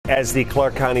As the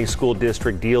Clark County School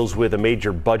District deals with a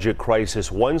major budget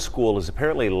crisis, one school is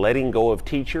apparently letting go of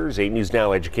teachers. 8 News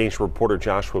Now education reporter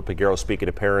Joshua Piguero speaking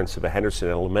to parents of a Henderson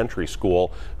elementary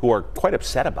school who are quite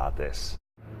upset about this.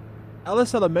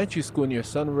 Ellis Elementary School near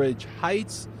Sunridge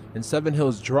Heights and Seven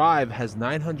Hills Drive has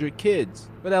 900 kids,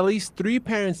 but at least 3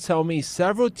 parents tell me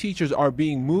several teachers are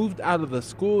being moved out of the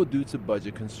school due to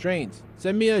budget constraints.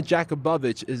 Semia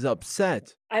Jakubovich is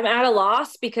upset. I'm at a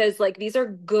loss because these are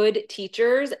good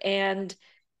teachers and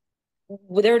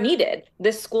they're needed.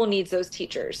 This school needs those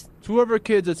teachers. 2 of her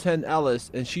kids attend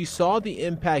Ellis, and she saw the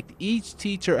impact each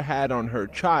teacher had on her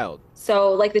child.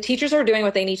 So the teachers are doing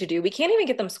what they need to do. We can't even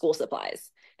get them school supplies.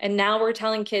 And now we're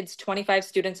telling kids 25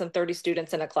 students and 30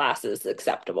 students in a class is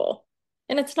acceptable.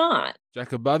 And it's not.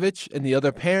 Jakubovich and the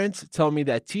other parents tell me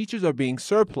that teachers are being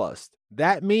surplused.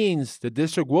 That means the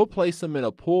district will place them in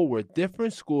a pool where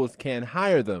different schools can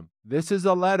hire them. This is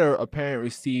a letter a parent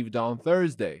received on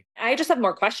Thursday. I just have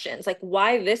more questions.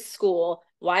 Why this school?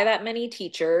 Why that many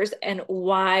teachers? And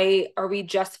why are we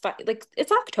just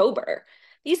it's October.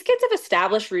 These kids have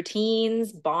established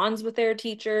routines, bonds with their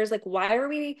teachers. Why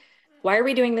are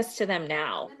we doing this to them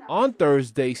now? On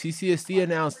Thursday, CCSD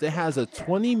announced it has a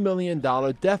 $20 million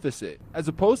deficit. As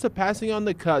opposed to passing on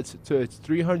the cuts to its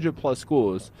 300-plus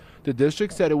schools, the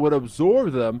district said it would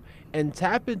absorb them and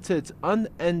tap into its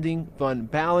unending fund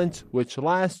balance, which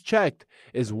last checked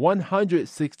is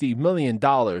 $160 million.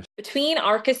 Between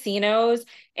our casinos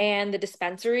and the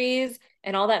dispensaries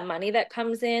and all that money that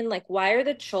comes in, why are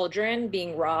the children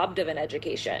being robbed of an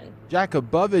education?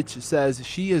 Jakubovich says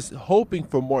she is hoping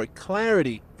for more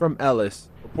clarity from Ellis.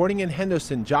 Reporting in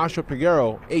Henderson, Joshua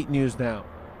Piguero, 8 News Now.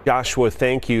 Joshua,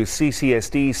 thank you.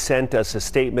 CCSD sent us a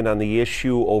statement on the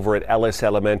issue over at Ellis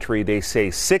Elementary. They say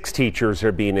 6 teachers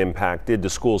are being impacted. The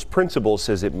school's principal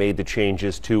says it made the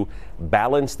changes to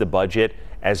balance the budget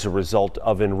as a result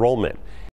of enrollment.